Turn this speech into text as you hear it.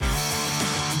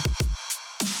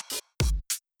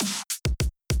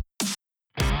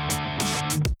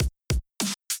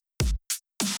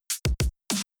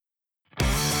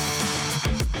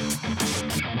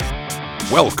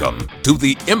Welcome to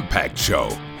the Impact Show.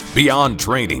 Beyond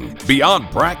training,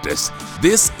 beyond practice,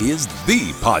 this is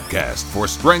the podcast for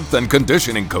strength and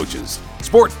conditioning coaches,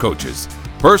 sport coaches,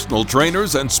 personal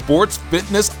trainers, and sports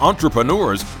fitness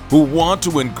entrepreneurs who want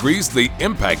to increase the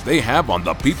impact they have on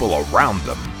the people around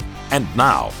them. And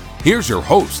now, here's your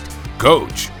host,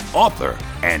 coach, author,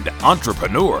 and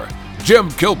entrepreneur, Jim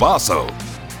Kilbasso.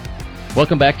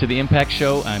 Welcome back to the Impact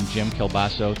Show. I'm Jim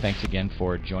Kilbasso. Thanks again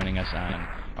for joining us on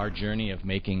our journey of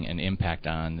making an impact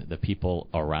on the people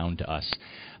around us.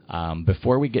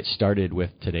 Before we get started with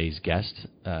today's guest,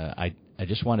 I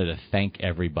just wanted to thank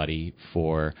everybody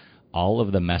for all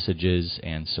of the messages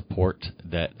and support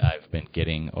that I've been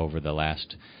getting over the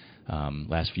last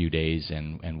few days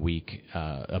and week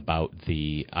about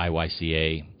the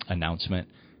IYCA announcement.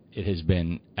 It has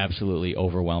been absolutely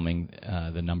overwhelming,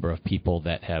 the number of people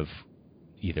that have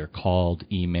either called,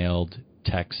 emailed,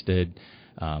 texted,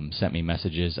 sent me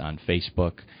messages on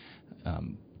Facebook,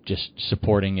 just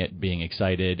supporting it, being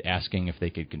excited, asking if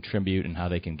they could contribute and how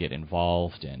they can get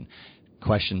involved, and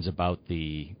questions about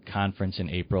the conference in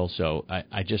April. So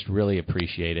I just really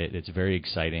appreciate it. It's very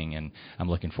exciting, and I'm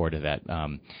looking forward to that.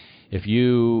 If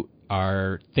you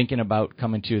are thinking about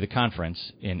coming to the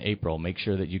conference in April, make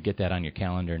sure that you get that on your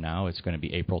calendar now. It's going to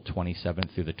be April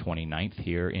 27th through the 29th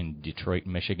here in Detroit,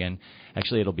 Michigan.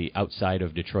 Actually, it'll be outside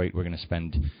of Detroit. We're going to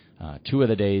spend 2 of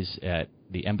the days at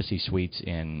the Embassy Suites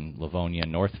in Livonia,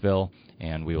 Northville,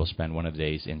 and we will spend 1 of the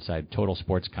days inside Total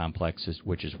Sports Complex,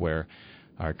 which is where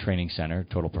our training center,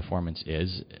 Total Performance,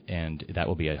 is, and that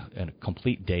will be a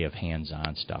complete day of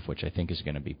hands-on stuff, which I think is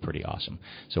going to be pretty awesome.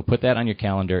 So put that on your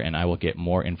calendar, and I will get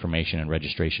more information and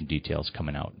registration details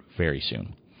coming out very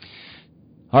soon.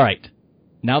 All right.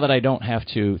 Now that I don't have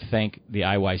to thank the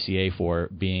IYCA for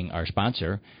being our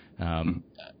sponsor,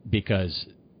 because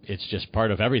it's just part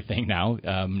of everything now,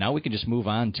 now we can just move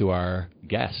on to our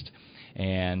guest.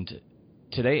 And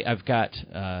today I've got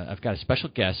a special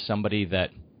guest, somebody that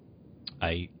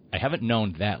I haven't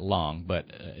known that long, but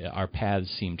our paths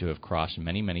seem to have crossed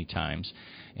many, many times.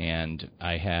 And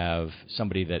I have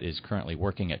somebody that is currently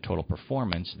working at Total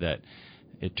Performance that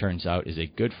it turns out is a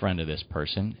good friend of this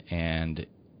person. And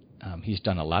he's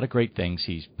done a lot of great things.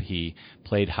 He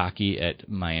played hockey at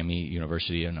Miami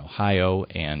University in Ohio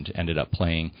and ended up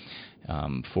playing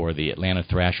for the Atlanta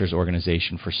Thrashers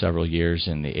organization for several years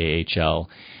in the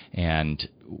AHL. And,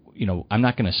 you know, I'm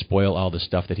not going to spoil all the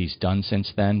stuff that he's done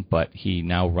since then, but he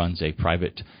now runs a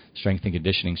private strength and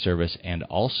conditioning service and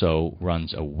also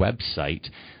runs a website,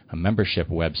 a membership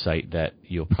website that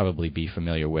you'll probably be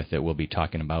familiar with, that we'll be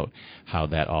talking about how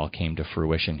that all came to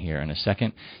fruition here in a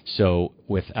second. So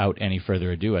without any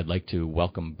further ado, I'd like to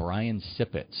welcome Brian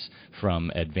Sipotz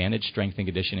from Advantage Strength and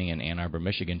Conditioning in Ann Arbor,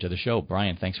 Michigan to the show.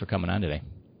 Brian, thanks for coming on today.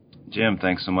 Jim,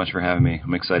 thanks so much for having me.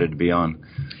 I'm excited to be on.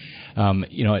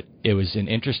 You know, it was an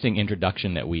interesting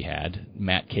introduction that we had.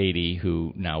 Matt Cady,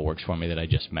 who now works for me that I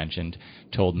just mentioned,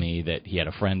 told me that he had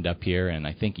a friend up here, and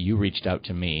I think you reached out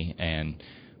to me, and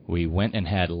we went and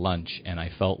had lunch, and I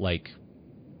felt like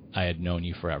I had known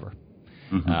you forever.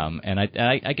 Mm-hmm. And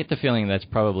I get the feeling that's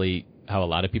probably how a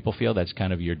lot of people feel. That's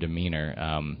kind of your demeanor.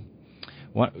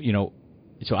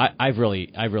 So I've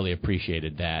really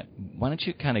appreciated that. Why don't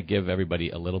you kind of give everybody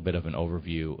a little bit of an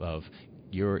overview of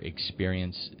your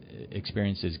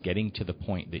experiences getting to the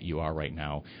point that you are right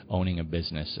now, owning a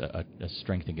business, a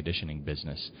strength and conditioning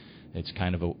business. It's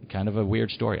kind of a weird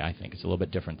story, I think. It's a little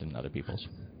bit different than other people's.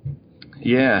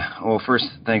 Yeah. Well, first,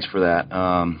 thanks for that.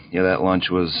 That lunch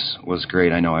was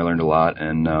great. I know I learned a lot,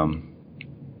 and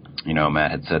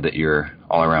Matt had said that you're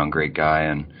all around great guy,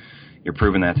 and you're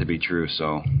proving that to be true.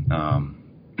 So, I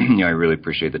really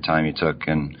appreciate the time you took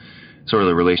and sort of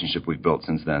the relationship we've built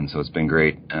since then. So it's been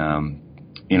great.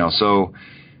 So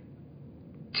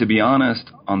to be honest,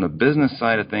 on the business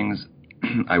side of things,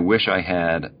 I wish I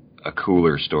had a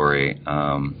cooler story.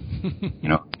 Long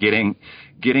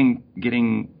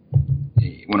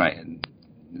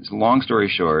story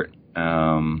short,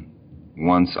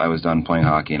 once I was done playing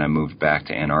hockey and I moved back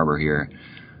to Ann Arbor here,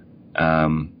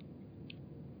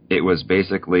 it was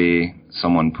basically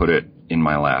someone put it in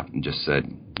my lap and just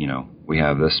said, we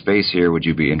have this space here. Would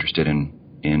you be interested in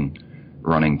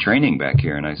running training back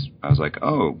here? And I was like,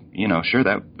 sure,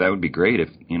 that would be great if,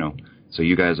 so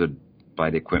you guys would buy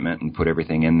the equipment and put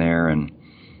everything in there and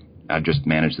I'd just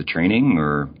manage the training?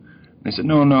 Or they said,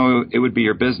 no, it would be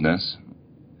your business.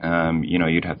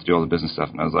 You'd have to do all the business stuff.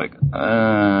 And I was like,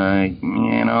 I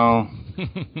don't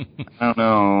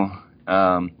know.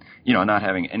 Not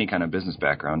having any kind of business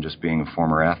background, just being a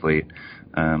former athlete.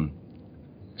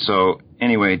 So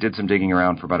anyway, did some digging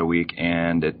around for about a week,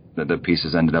 and the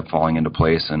pieces ended up falling into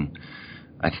place, and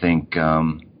I think,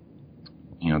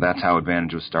 that's how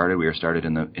Advantage was started. We were started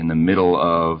in the middle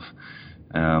of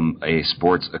a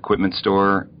sports equipment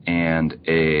store and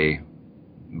a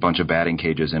bunch of batting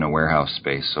cages in a warehouse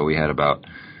space. So we had about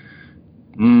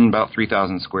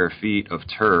 3,000 square feet of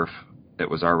turf that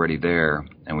was already there,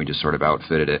 and we just sort of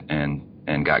outfitted it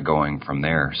and got going from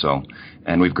there. So,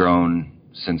 and we've grown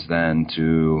since then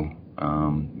to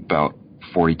about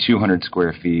 4,200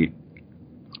 square feet,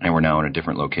 and we're now in a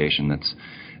different location that's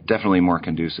definitely more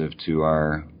conducive to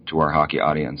our hockey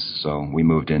audience. So we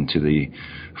moved into the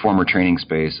former training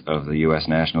space of the U.S.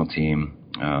 national team,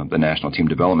 the National Team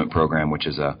Development Program, which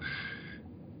is a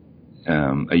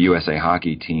USA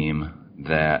hockey team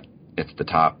that it's the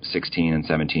top 16 and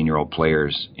 17-year-old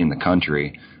players in the country,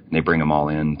 and they bring them all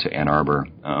in to Ann Arbor,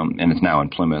 and it's now in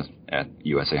Plymouth at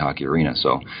USA Hockey Arena.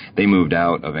 So they moved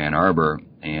out of Ann Arbor,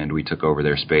 and we took over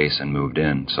their space and moved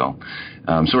in. So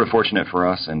sort of fortunate for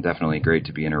us, and definitely great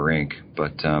to be in a rink.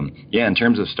 But in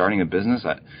terms of starting a business,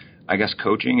 I guess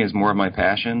coaching is more of my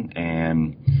passion,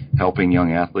 and helping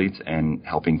young athletes and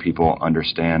helping people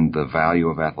understand the value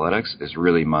of athletics is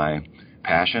really my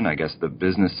passion. I guess the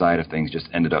business side of things just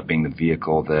ended up being the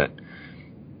vehicle that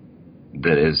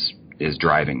is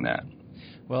driving that.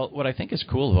 Well, what I think is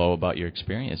cool, though, about your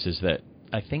experience is that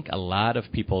I think a lot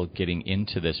of people getting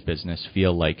into this business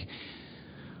feel like,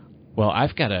 well,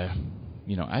 I've got to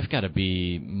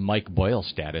be Mike Boyle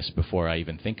status before I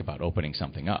even think about opening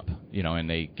something up, and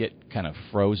they get kind of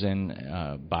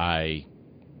frozen by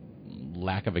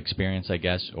lack of experience, I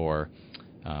guess, or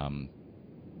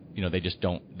they just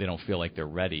don't feel like they're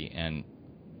ready. And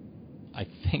I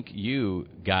think you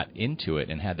got into it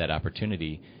and had that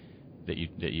opportunity that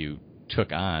you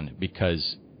took on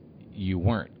because you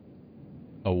weren't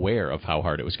aware of how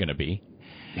hard it was going to be.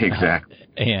 Exactly.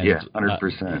 And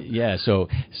 100%.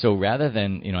 So rather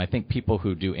than, I think people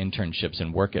who do internships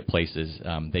and work at places,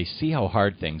 they see how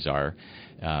hard things are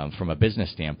from a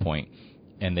business standpoint,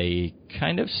 and they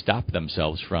kind of stop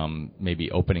themselves from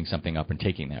maybe opening something up and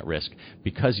taking that risk.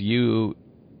 Because you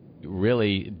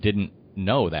really didn't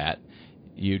know that,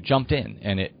 you jumped in,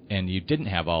 and you didn't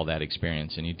have all that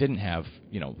experience, and you didn't have,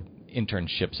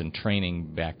 internships and training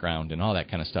background and all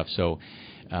that kind of stuff. So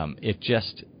it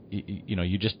just,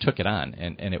 you just took it on,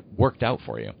 and it worked out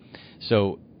for you.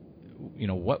 So,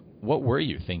 what were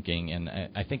you thinking? And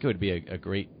I think it would be a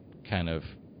great kind of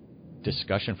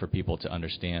discussion for people to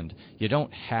understand. You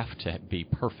don't have to be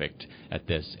perfect at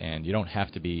this, and you don't have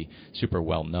to be super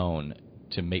well known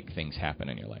to make things happen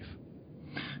in your life.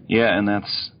 Yeah, and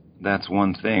that's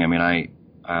one thing. I mean,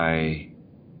 I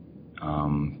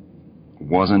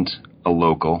wasn't a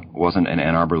local, wasn't an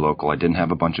Ann Arbor local. I didn't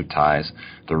have a bunch of ties.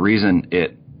 The reason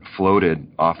it floated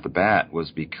off the bat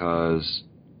was because,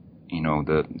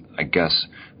 I guess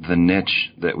the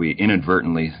niche that we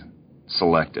inadvertently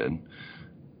selected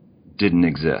didn't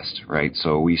exist, right?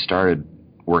 So we started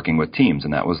working with teams,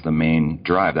 and that was the main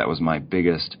drive. That was my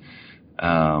biggest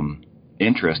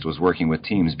interest, was working with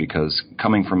teams, because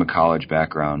coming from a college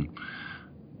background,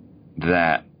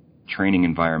 that training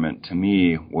environment to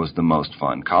me was the most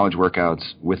fun. College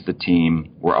workouts with the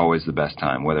team were always the best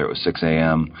time, whether it was 6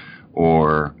 a.m.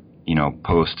 or,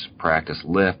 post-practice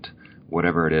lift,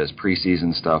 whatever it is,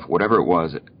 preseason stuff, whatever it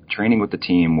was. Training with the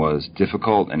team was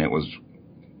difficult, and it was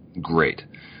great.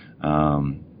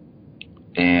 And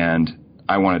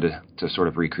I wanted to sort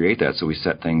of recreate that, so we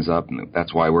set things up, and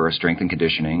that's why we're a strength and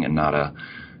conditioning and not a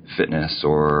fitness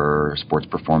or sports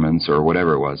performance or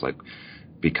whatever it was,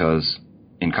 because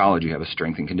in college you have a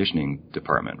strength and conditioning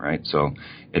department, right? So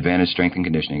Advantage Strength and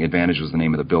Conditioning. Advantage was the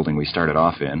name of the building we started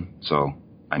off in, so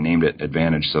I named it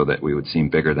Advantage so that we would seem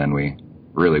bigger than we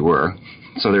really were.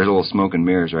 So there's a little smoke and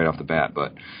mirrors right off the bat,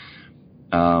 but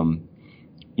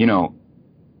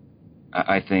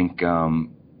I think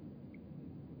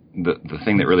the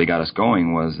thing that really got us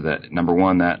going was that, number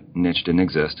one, that niche didn't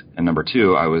exist, and number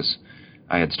two,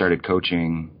 I had started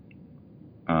coaching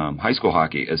high school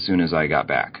hockey as soon as I got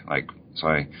back. So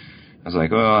I was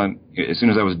like, as soon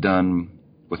as I was done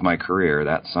with my career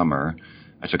that summer,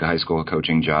 I took a high school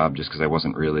coaching job just because I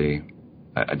wasn't really,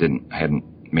 I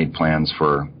hadn't made plans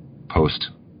for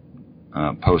post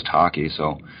hockey.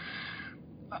 So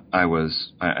I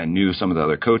knew some of the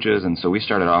other coaches, and so we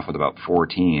started off with about 4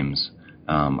 teams,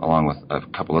 along with a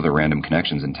couple other random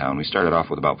connections in town. We started off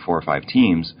with about 4 or 5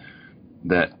 teams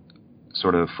that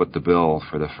sort of foot the bill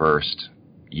for the first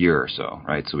year or so,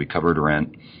 right? So we covered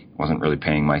rent, wasn't really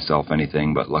paying myself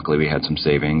anything, but luckily we had some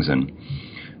savings, and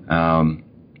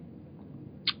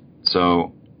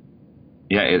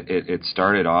it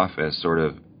started off as sort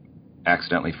of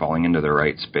accidentally falling into the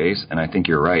right space, and I think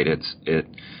you're right.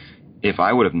 if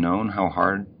I would have known how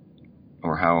hard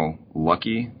or how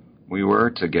lucky we were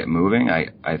to get moving,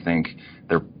 I think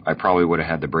I probably would have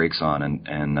had the brakes on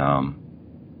and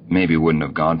maybe wouldn't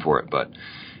have gone for it. But,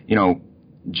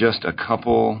 just a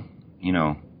couple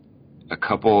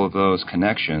of those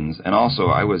connections. And also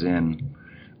I was in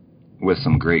with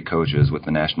some great coaches, with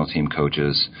the national team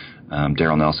coaches,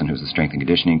 Daryl Nelson, who's the strength and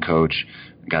conditioning coach,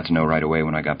 got to know right away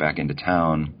when I got back into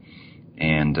town.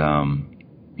 And,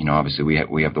 obviously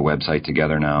we have the website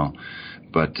together now,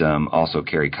 but also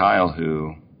Carrie Kyle,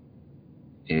 who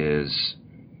is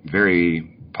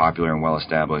very popular and well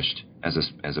established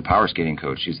as a power skating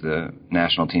coach. She's the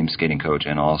national team skating coach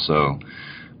and also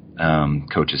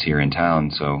coaches here in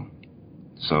town. So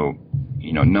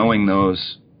knowing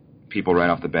those people right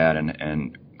off the bat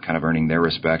and kind of earning their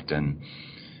respect and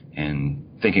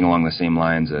thinking along the same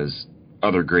lines as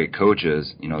other great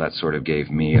coaches, that sort of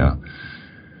gave me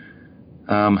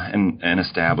an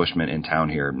establishment in town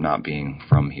here, not being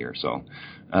from here. So,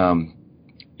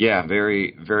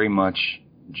 very, very much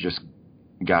just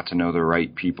got to know the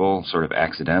right people sort of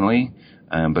accidentally.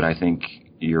 But I think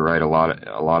you're right. A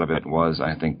lot of it was,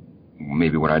 I think,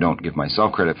 maybe what I don't give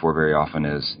myself credit for very often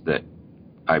is that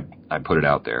I put it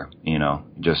out there,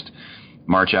 just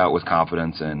march out with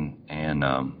confidence and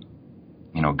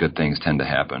good things tend to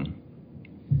happen.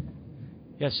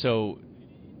 Yeah. So,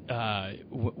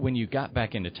 when you got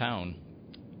back into town,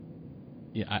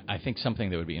 I think something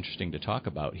that would be interesting to talk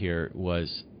about here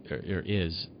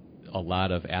is a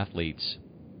lot of athletes,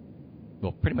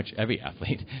 well, pretty much every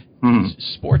athlete,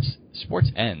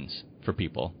 sports ends for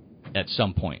people at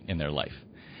some point in their life.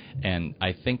 And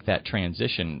I think that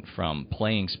transition from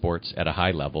playing sports at a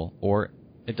high level, or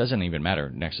it doesn't even matter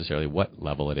necessarily what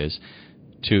level it is,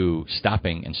 to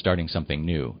stopping and starting something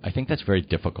new, I think that's very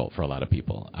difficult for a lot of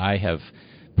people. I have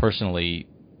personally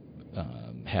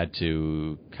had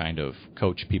to kind of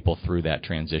coach people through that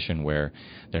transition where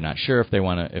they're not sure if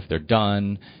they're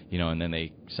done, and then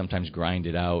they sometimes grind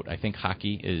it out. I think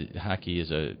hockey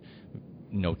is a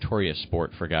notorious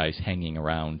sport for guys hanging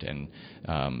around and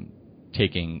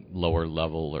taking lower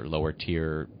level or lower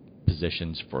tier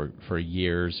positions for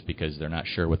years because they're not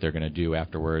sure what they're going to do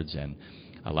afterwards. And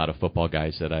a lot of football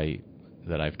guys that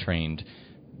I've trained,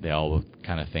 they all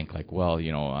kind of think like, well,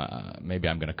 maybe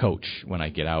I'm going to coach when I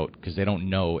get out because they don't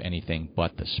know anything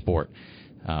but the sport.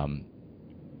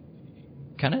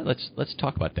 Let's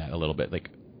talk about that a little bit. Like,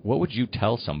 what would you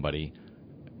tell somebody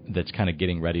that's kind of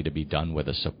getting ready to be done with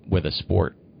a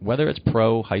sport, whether it's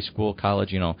pro, high school,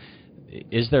 college?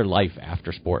 Is there life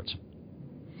after sports?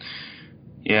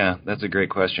 Yeah, that's a great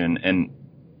question. And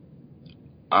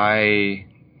I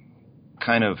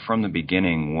kind of from the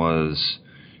beginning was,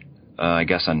 I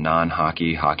guess, a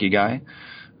non-hockey guy.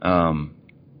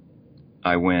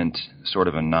 I went sort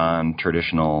of a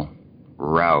non-traditional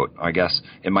route. I guess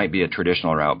it might be a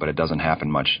traditional route, but it doesn't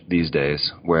happen much these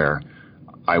days, where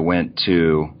I went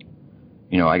to,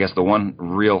 I guess the one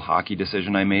real hockey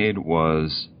decision I made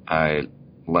was I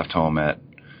left home at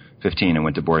 15 and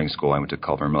went to boarding school. I went to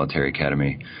Culver Military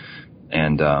Academy.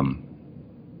 And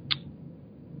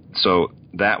so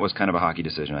that was kind of a hockey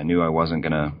decision. I knew I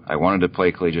wanted to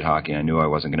play collegiate hockey, and I knew I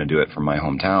wasn't going to do it from my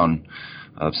hometown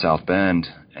of South Bend.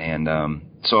 And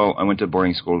so I went to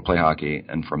boarding school to play hockey.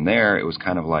 And from there, it was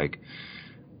kind of like,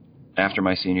 after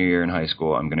my senior year in high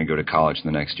school, I'm going to go to college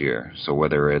the next year. So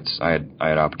whether it's, I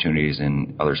had opportunities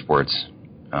in other sports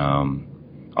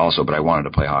also, but I wanted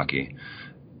to play hockey.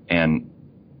 And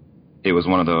it was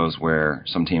one of those where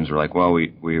some teams were like, well,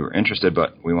 we were interested,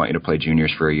 but we want you to play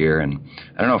juniors for a year. And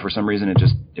I don't know, for some reason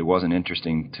it wasn't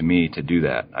interesting to me to do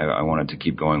that. I wanted to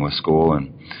keep going with school.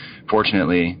 And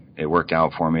fortunately, it worked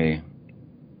out for me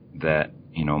that,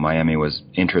 Miami was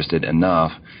interested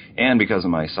enough. And because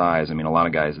of my size, a lot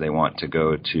of guys, they want to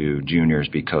go to juniors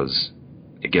because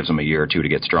it gives them a year or two to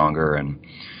get stronger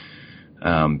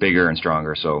and bigger and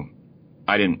stronger. So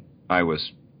I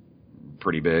was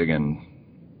pretty big and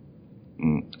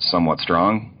somewhat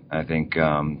strong, I think.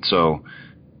 So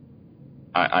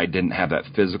I didn't have that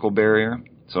physical barrier.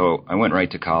 So I went right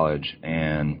to college,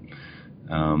 and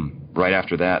right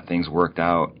after that, things worked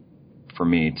out for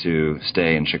me to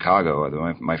stay in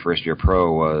Chicago. My first year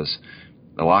pro was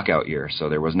the lockout year, so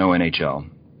there was no NHL.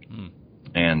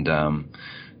 And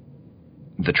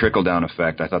the trickle-down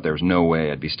effect, I thought there was no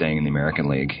way I'd be staying in the American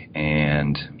League.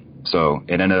 And so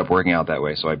it ended up working out that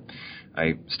way. So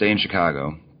I stay in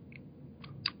Chicago.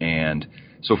 And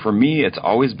so for me, it's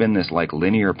always been this like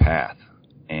linear path.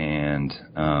 And,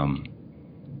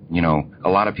 a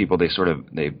lot of people,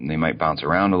 they might bounce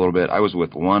around a little bit. I was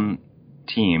with one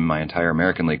team my entire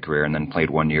American League career and then played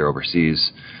 1 year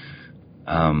overseas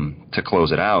to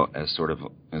close it out as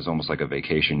almost like a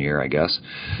vacation year, I guess.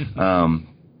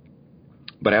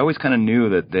 But I always kind of knew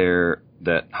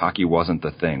that hockey wasn't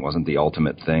wasn't the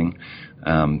ultimate thing.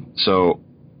 So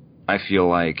I feel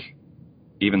like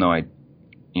even though I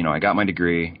got my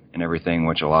degree and everything,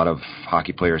 which a lot of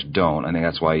hockey players don't, I think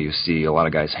that's why you see a lot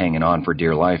of guys hanging on for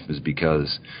dear life, is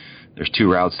because there's two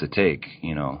routes to take.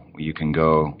 You can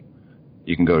go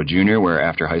to junior, where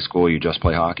after high school you just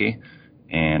play hockey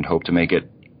and hope to make it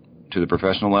to the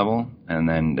professional level, and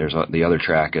then there's the other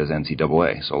track is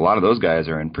NCAA. So a lot of those guys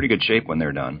are in pretty good shape when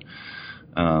they're done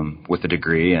with the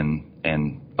degree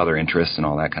and other interests and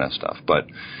all that kind of stuff. But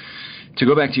to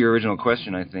go back to your original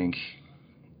question, I think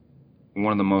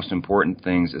one of the most important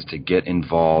things is to get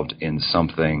involved in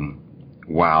something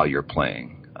while you're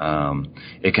playing.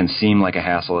 It can seem like a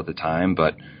hassle at the time,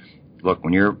 but look,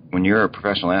 when you're a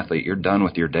professional athlete, you're done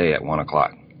with your day at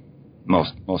 1:00.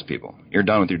 Most people, you're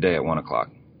done with your day at 1:00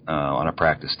 on a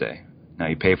practice day. Now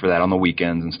you pay for that on the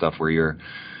weekends and stuff, where you're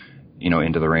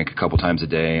into the rink a couple times a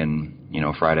day, and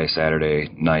Friday, Saturday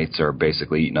nights are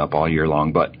basically eaten up all year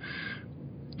long. But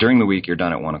during the week, you're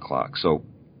done at 1:00. So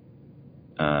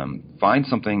find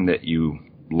something that you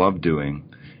love doing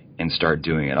and start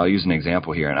doing it. I'll use an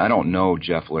example here, and I don't know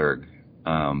Jeff Lerg,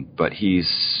 but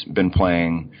he's been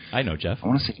playing. I know Jeff. I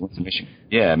want to say he went to Michigan.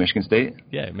 Yeah, Michigan State.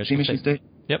 Yeah, Michigan State.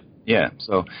 Yep. Yeah.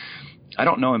 So I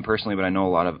don't know him personally, but I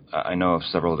know of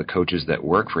several of the coaches that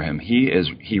work for him.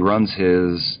 He runs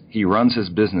his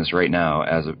business right now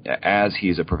as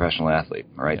he's a professional athlete.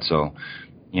 Right. Yep. So,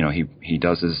 he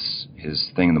does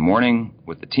his thing in the morning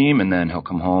with the team, and then he'll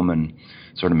come home and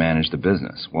sort of manage the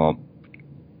business. Well,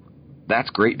 that's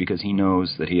great because he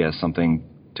knows that he has something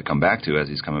to come back to as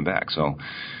he's coming back. So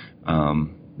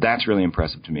that's really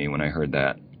impressive to me when I heard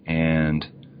that. And,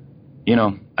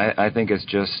 I think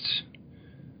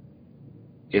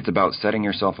it's about setting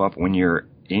yourself up when you're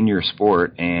in your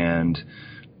sport and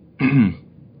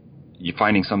you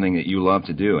finding something that you love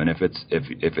to do. And if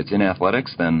it's in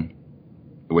athletics, then,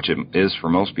 which it is for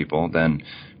most people, then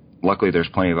luckily there's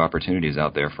plenty of opportunities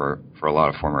out there for a lot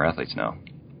of former athletes now.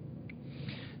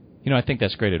 I think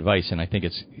that's great advice, and I think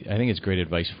it's great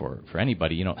advice for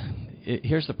anybody.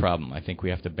 Here's the problem. I think we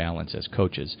have to balance as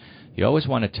coaches. You always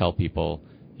want to tell people,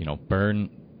 burn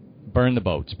the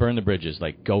boats, burn the bridges,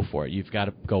 like go for it. You've got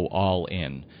to go all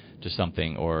in to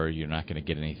something, or you're not going to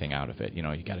get anything out of it. You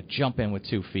got to jump in with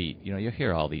 2 feet. You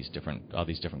hear all these different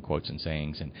quotes and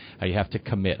sayings, and how you have to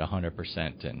commit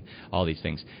 100% and all these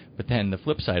things. But then the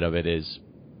flip side of it is,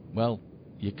 well,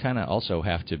 you kind of also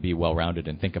have to be well-rounded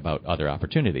and think about other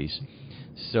opportunities.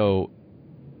 So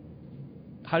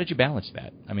how did you balance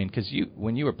that? I mean, because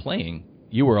when you were playing,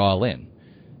 you were all in.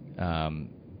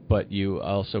 But you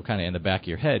also kind of in the back of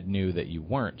your head knew that you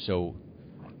weren't. So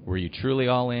were you truly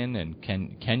all in? And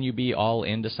can you be all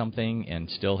into something and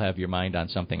still have your mind on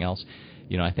something else?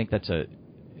 I think that's a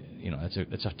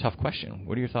tough question.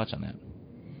 What are your thoughts on that?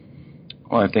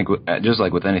 Well, I think just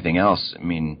like with anything else, I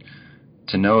mean,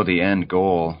 to know the end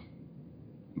goal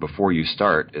before you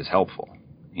start is helpful.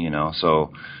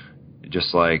 So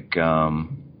just like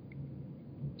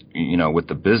with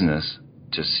the business,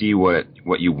 to see what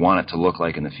you want it to look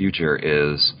like in the future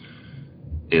is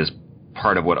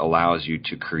part of what allows you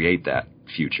to create that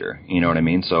future. You know what I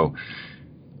mean? So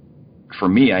for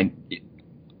me, I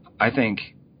think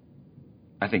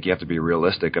you have to be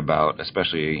realistic about,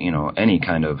 especially, any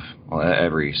kind of,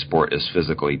 every sport is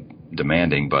physically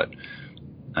demanding, but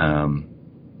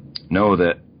know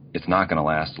that it's not going to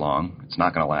last long. It's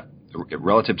not going to last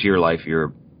relative to your life.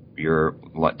 Your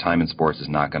time in sports is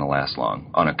not going to last long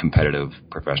on a competitive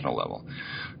professional level.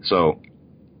 So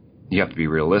you have to be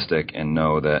realistic and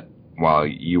know that while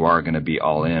you are going to be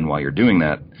all in while you're doing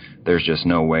that, there's just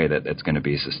no way that it's going to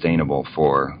be sustainable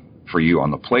for you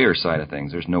on the player side of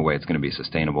things. There's no way it's going to be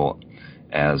sustainable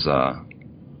as a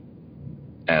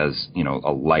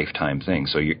lifetime thing.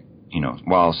 So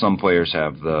while some players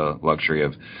have the luxury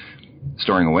of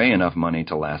storing away enough money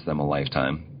to last them a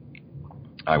lifetime,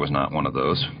 I was not one of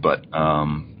those, but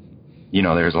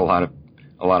there's a lot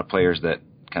of players that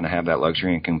kind of have that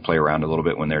luxury and can play around a little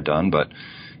bit when they're done. But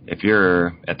if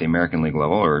you're at the American League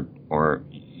level or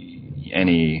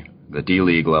the D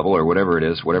League level or whatever it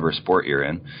is, whatever sport you're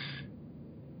in,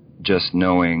 just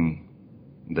knowing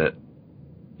that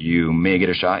you may get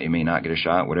a shot, you may not get a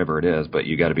shot, whatever it is, but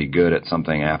you got to be good at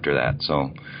something after that.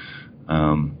 So,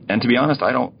 and to be honest,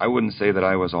 I wouldn't say that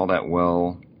I was all that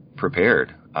well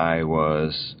prepared. I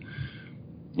was,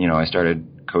 I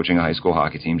started coaching a high school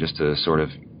hockey team just to sort of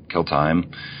kill time,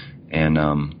 and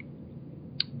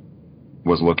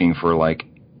was looking for like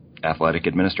athletic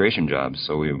administration jobs.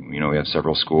 So we have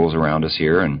several schools around us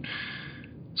here, and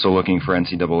so looking for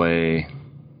NCAA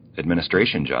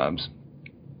administration jobs,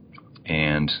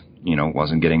 and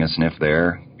wasn't getting a sniff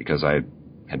there because I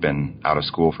had been out of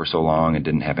school for so long and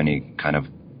didn't have any kind of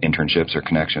internships or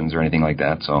connections or anything like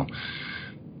that. So,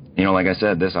 like I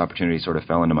said, this opportunity sort of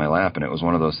fell into my lap, and it was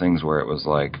one of those things where it was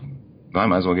like, well, I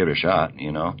might as well give it a shot,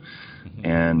 Mm-hmm.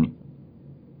 And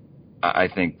I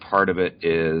think part of it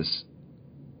is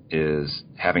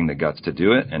having the guts to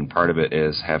do it, and part of it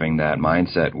is having that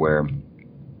mindset where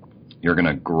you're going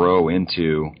to grow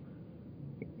into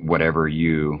whatever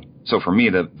you. So for me,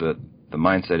 the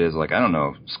mindset is like, I don't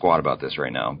know squat about this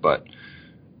right now, but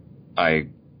I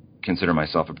consider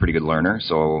myself a pretty good learner,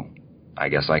 so I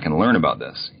guess I can learn about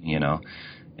this,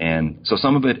 And so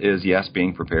some of it is, yes,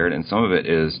 being prepared, and some of it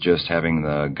is just having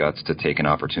the guts to take an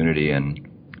opportunity and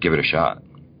give it a shot.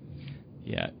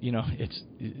 Yeah, it's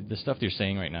the stuff that you're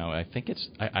saying right now. I think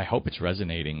I hope it's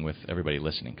resonating with everybody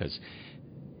listening, because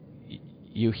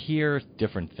you hear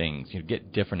different things. You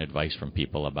get different advice from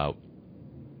people about,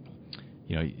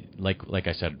 like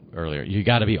I said earlier, you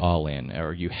got to be all in,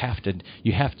 or you have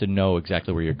to know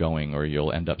exactly where you're going, or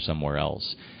you'll end up somewhere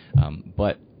else.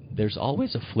 But there's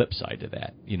always a flip side to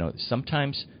that.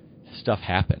 Sometimes stuff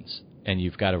happens, and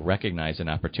you've got to recognize an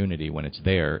opportunity when it's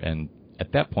there, and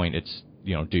at that point, it's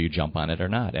do you jump on it or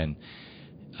not? And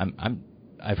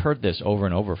I've heard this over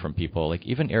and over from people, like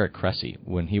even Eric Cressy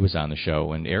when he was on the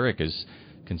show, and Eric is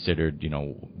considered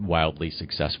wildly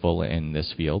successful in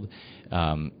this field.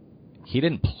 He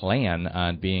didn't plan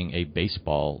on being a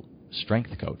baseball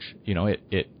strength coach.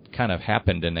 It kind of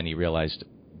happened, and then he realized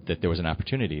that there was an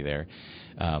opportunity there.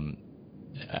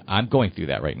 I'm going through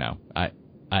that right now. I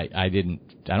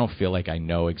don't feel like I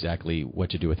know exactly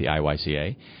what to do with the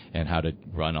IYCA and how to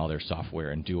run all their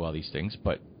software and do all these things.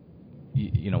 But,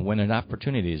 when an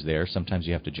opportunity is there, sometimes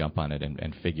you have to jump on it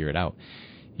and figure it out.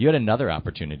 You had another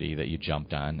opportunity that you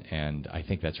jumped on, and I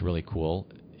think that's really cool,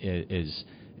 is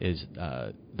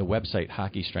the website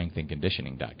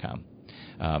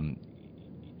hockeystrengthandconditioning.com.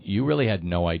 You really had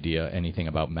no idea anything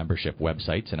about membership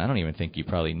websites, and I don't even think you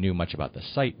probably knew much about the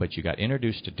site, but you got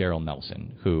introduced to Daryl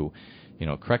Nelson, who,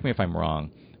 correct me if I'm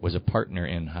wrong, was a partner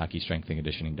in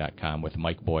hockeystrengthandconditioning.com with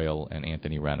Mike Boyle and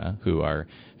Anthony Renna, who are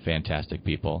fantastic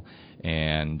people.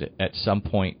 And at some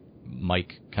point,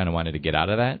 Mike kind of wanted to get out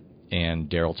of that, and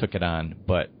Daryl took it on,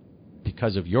 but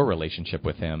because of your relationship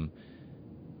with him,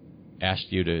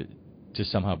 asked you to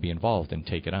somehow be involved and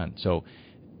take it on. So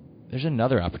there's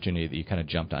another opportunity that you kind of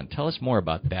jumped on. Tell us more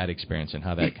about that experience and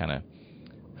how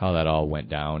that all went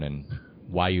down, and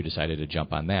why you decided to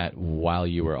jump on that while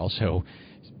you were also,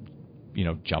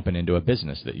 jumping into a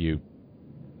business that you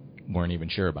weren't even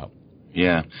sure about.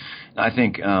 Yeah, I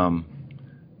think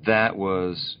that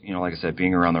was, like I said,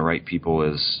 being around the right people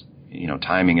is,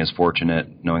 timing is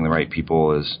fortunate. Knowing the right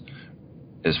people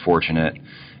is fortunate,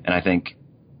 and I think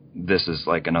this is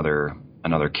like another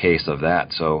case of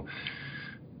that. So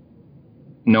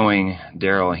knowing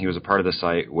Daryl, he was a part of the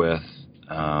site with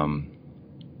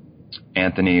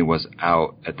Anthony was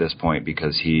out at this point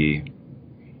because he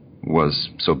was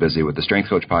so busy with the Strength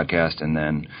Coach podcast, and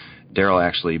then Daryl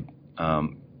actually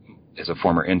is a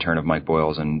former intern of Mike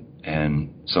Boyle's,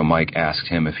 and so Mike asked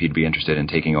him if he'd be interested in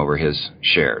taking over his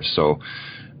shares. So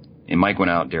and Mike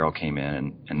went out, Daryl came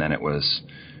in, and then it was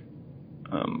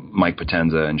Mike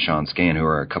Potenza and Sean Scan, who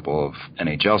are a couple of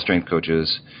NHL strength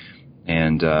coaches,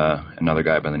 and another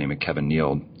guy by the name of Kevin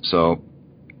Neild. So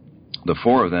the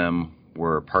four of them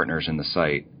were partners in the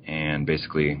site and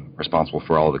basically responsible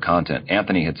for all of the content.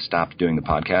 Anthony had stopped doing the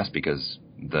podcast because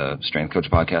the Strength Coach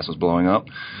podcast was blowing up.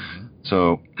 Mm-hmm.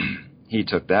 So he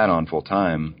took that on full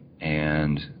time,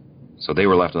 and so they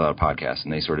were left without a podcast,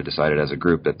 and they sort of decided as a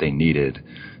group that they needed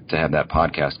to have that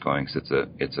podcast going because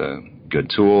it's a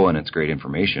good tool and it's great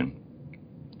information.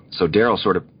 So Daryl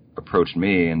sort of approached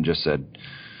me and just said,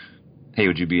 "Hey,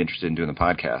 would you be interested in doing the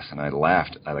podcast?" And I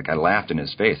laughed. I laughed in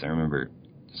his face. I remember,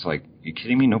 it's like, you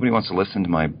kidding me? Nobody wants to listen to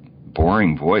my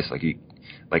boring voice.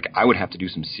 Like I would have to do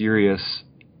some serious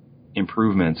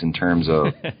improvements in terms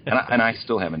of, and I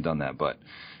still haven't done that, but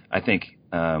I think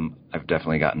I've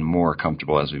definitely gotten more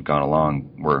comfortable as we've gone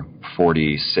along. We're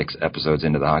 46 episodes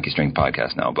into the Hockey Strength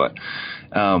podcast now, but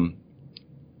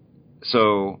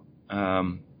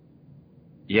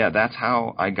yeah, that's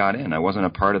how I got in. I wasn't a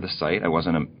part of the site. I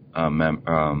wasn't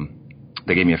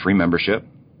they gave me a free membership,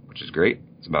 which is great.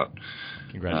 It's about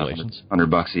congratulations,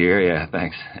 $100 a year. Yeah,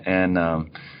 thanks. And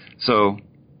so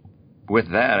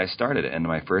with that, I started it. And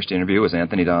my first interview was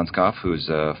Anthony Donskoff, who's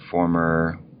a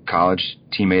former college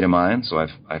teammate of mine. So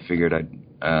I figured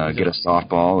get a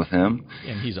softball with him.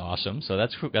 And he's awesome, so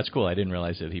that's cool. I didn't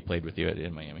realize that he played with you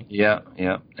in Miami. Yeah.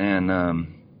 And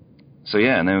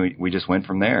and then we just went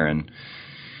from there and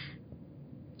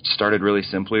started really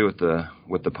simply with the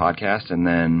podcast, and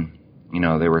then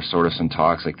there were sort of some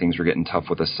talks, like things were getting tough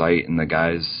with the site, and the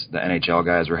NHL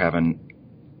guys were having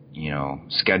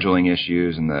scheduling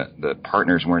issues, and the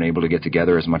partners weren't able to get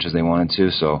together as much as they wanted to.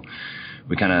 So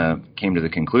we kind of came to the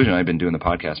conclusion. I'd been doing the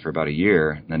podcast for about a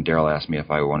year, and then Daryl asked me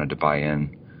if I wanted to buy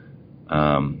in,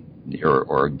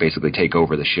 or basically take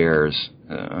over the shares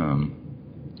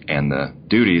and the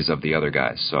duties of the other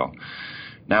guys. So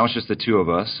now it's just the two of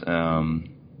us,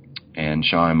 and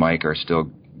Sean and Mike are still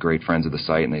great friends of the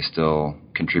site, and they still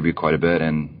contribute quite a bit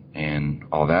and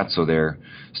all that. So they're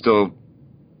still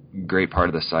great part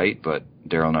of the site, but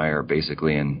Daryl and I are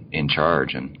basically in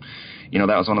charge. And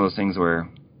that was one of those things where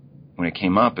when it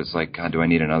came up, it's like, God, do I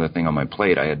need another thing on my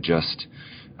plate? I had just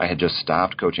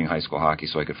stopped coaching high school hockey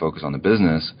so I could focus on the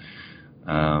business,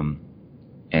 and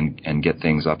get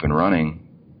things up and running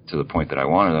to the point that I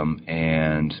wanted them.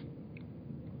 And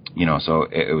so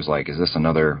it was like, is this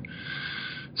another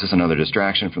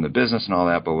distraction from the business and all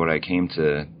that? But what I came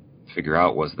to figure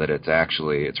out was that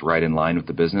it's right in line with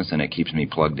the business, and it keeps me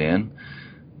plugged in.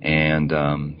 And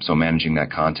so managing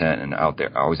that content and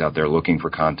always out there looking for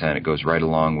content, it goes right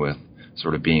along with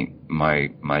sort of being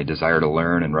my desire to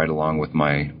learn, and right along with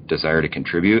my desire to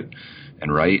contribute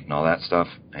and write and all that stuff.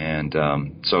 And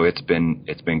so it's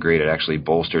been great. It actually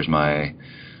bolsters my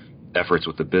efforts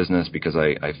with the business because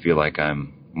I feel like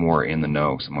I'm more in the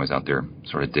know. So I'm always out there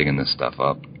sort of digging this stuff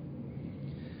up.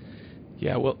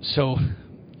 Yeah, well, so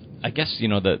I guess,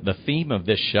 the theme of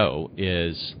this show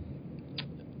is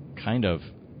kind of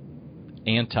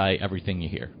anti everything you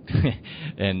hear.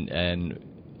 and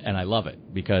I love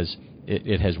it because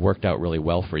it has worked out really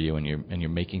well for you, and you're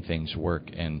making things work.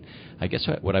 And I guess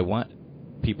what I want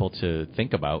people to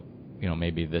think about,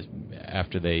 maybe this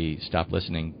after they stop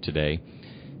listening today,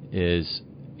 is,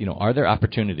 are there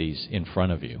opportunities in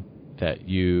front of you that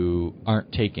you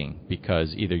aren't taking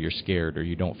because either you're scared or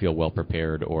you don't feel well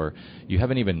prepared or you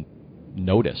haven't even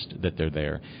noticed that they're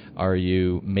there? Are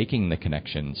you making the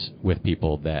connections with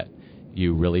people that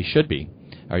you really should be?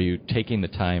 Are you taking the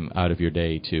time out of your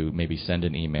day to maybe send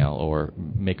an email or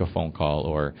make a phone call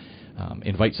or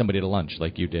invite somebody to lunch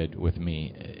like you did with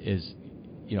me?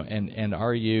 And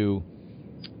are you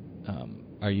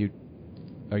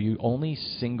only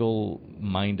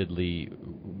single-mindedly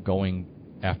going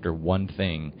after one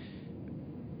thing,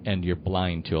 and you're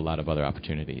blind to a lot of other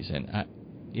opportunities? And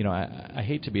I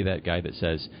hate to be that guy that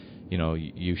says,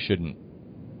 you shouldn't,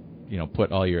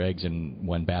 put all your eggs in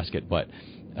one basket, but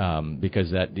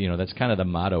because that's kind of the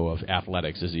motto of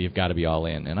athletics, is you've got to be all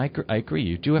in. And I agree,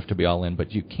 you do have to be all in,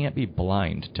 but you can't be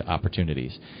blind to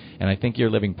opportunities. And I think you're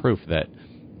living proof that,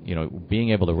 being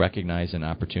able to recognize an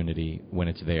opportunity when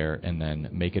it's there and then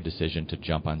make a decision to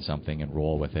jump on something and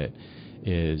roll with it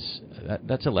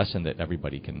that's a lesson that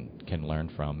everybody can learn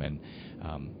from. And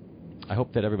I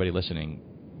hope that everybody listening,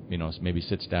 maybe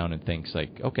sits down and thinks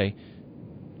like, okay,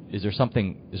 is there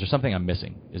something I'm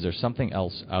missing? Is there something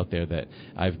else out there that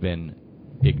I've been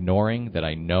ignoring that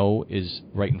I know is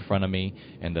right in front of me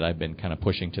and that I've been kind of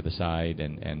pushing to the side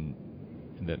and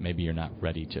that maybe you're not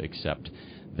ready to accept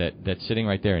that's sitting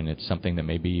right there, and it's something that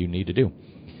maybe you need to do.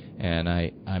 And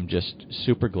I'm just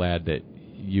super glad that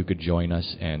you could join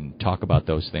us and talk about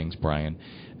those things, Brian.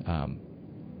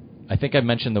 I think I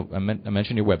mentioned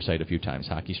your website a few times,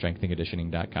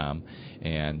 hockeystrengthandconditioning.com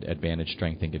and Advantage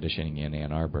Strength and Conditioning in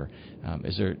Ann Arbor.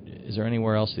 Is there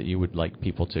anywhere else that you would like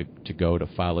people to go to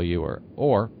follow you,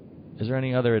 or is there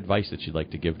any other advice that you'd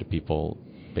like to give to people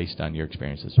based on your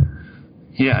experiences?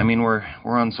 Yeah, I mean, we're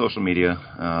on social media,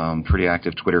 pretty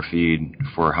active Twitter feed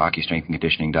for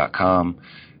hockeystrengthandconditioning.com.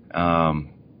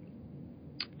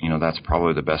 That's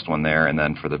probably the best one there. And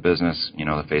then for the business,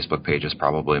 the Facebook page is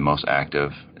probably most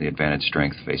active. The Advantage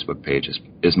Strength Facebook page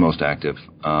is most active.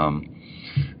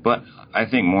 But I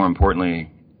think more importantly,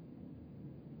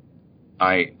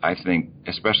 I think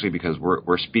especially because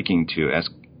we're speaking to,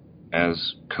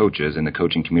 as coaches in the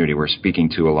coaching community, we're speaking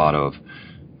to a lot of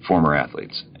former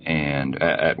athletes, and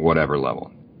at whatever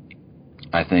level.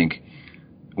 I think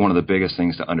one of the biggest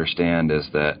things to understand is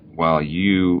that while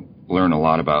you learn a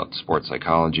lot about sports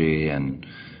psychology and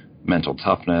mental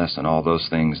toughness and all those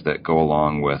things that go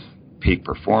along with peak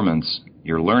performance,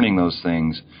 you're learning those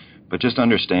things, but just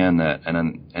understand that,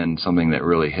 and something that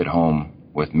really hit home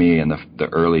with me in the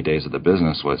early days of the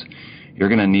business was, you're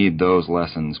going to need those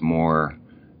lessons more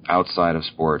outside of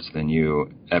sports than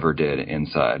you ever did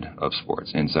inside of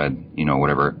sports,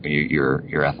 whatever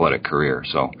your athletic career.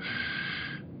 So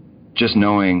just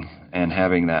knowing and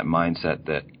having that mindset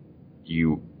that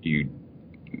you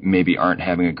maybe aren't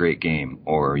having a great game,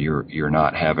 or you're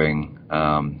not having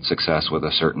success with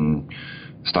a certain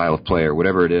style of play or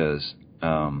whatever it is,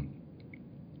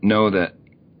 know that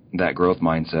growth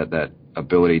mindset, that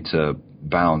ability to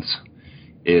bounce,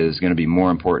 is going to be more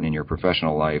important in your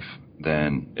professional life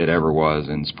than it ever was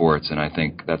in sports. And I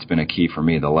think that's been a key for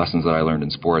me. The lessons that I learned in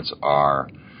sports are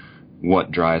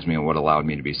what drives me and what allowed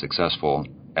me to be successful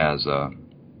as a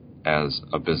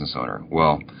business owner.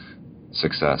 Well,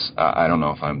 success. I don't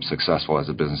know if I'm successful as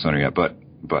a business owner yet, but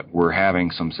we're having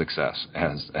some success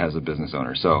as a business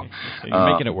owner. So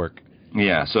you're making it work.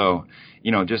 Yeah. So,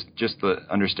 just to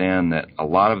understand that a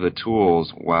lot of the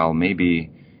tools, while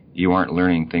maybe you aren't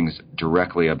learning things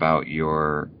directly about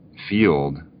your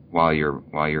field while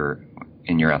you're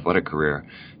in your athletic career,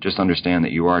 just understand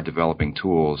that you are developing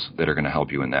tools that are going to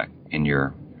help you in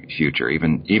your future.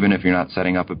 Even if you're not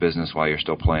setting up a business while you're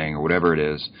still playing or whatever it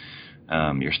is,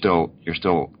 you're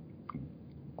still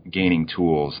gaining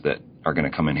tools that are going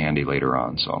to come in handy later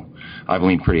on. So I've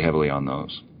leaned pretty heavily on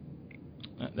those.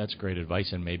 That's great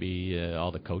advice, and maybe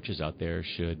all the coaches out there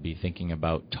should be thinking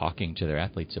about talking to their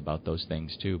athletes about those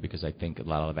things too, because I think a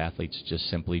lot of athletes just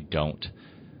simply don't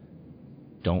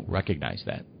recognize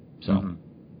that. So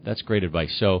That's great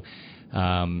advice. So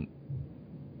I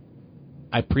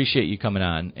appreciate you coming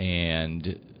on,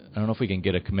 and I don't know if we can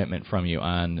get a commitment from you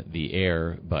on the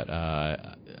air, but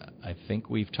I think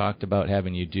we've talked about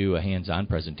having you do a hands-on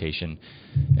presentation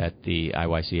at the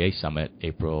IYCA Summit,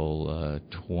 April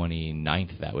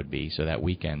 29th, that would be, so that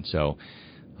weekend. So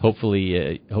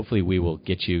hopefully we will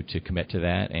get you to commit to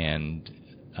that, and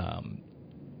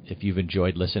if you've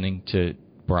enjoyed listening to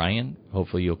Brian,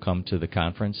 hopefully you'll come to the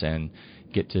conference and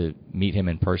get to meet him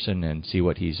in person and see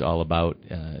what he's all about,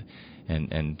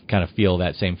 and kind of feel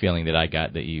that same feeling that I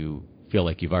got, that you feel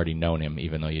like you've already known him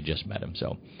even though you just met him.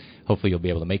 So hopefully you'll be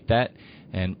able to make that.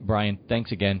 And Brian,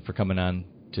 thanks again for coming on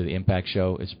to the Impact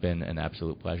Show. It's been an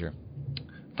absolute pleasure.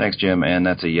 Thanks, Jim, and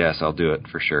that's a yes. I'll do it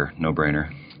for sure. No-brainer.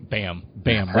 Bam,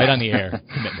 right on the air.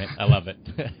 Commitment. I love it.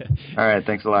 All right,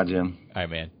 thanks a lot, Jim. All right,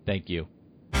 man. Thank you.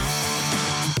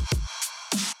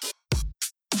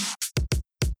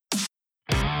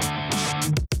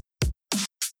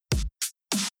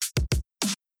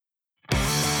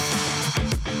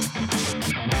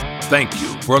 Thank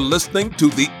you for listening to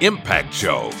The Impact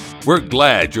Show. We're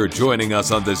glad you're joining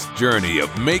us on this journey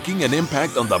of making an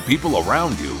impact on the people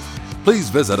around you. Please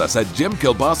visit us at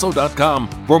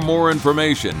jimkilbasso.com for more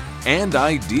information and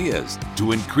ideas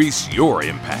to increase your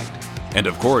impact. And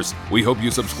of course, we hope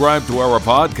you subscribe to our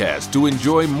podcast to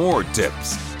enjoy more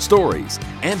tips, stories,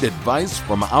 and advice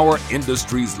from our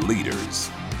industry's leaders.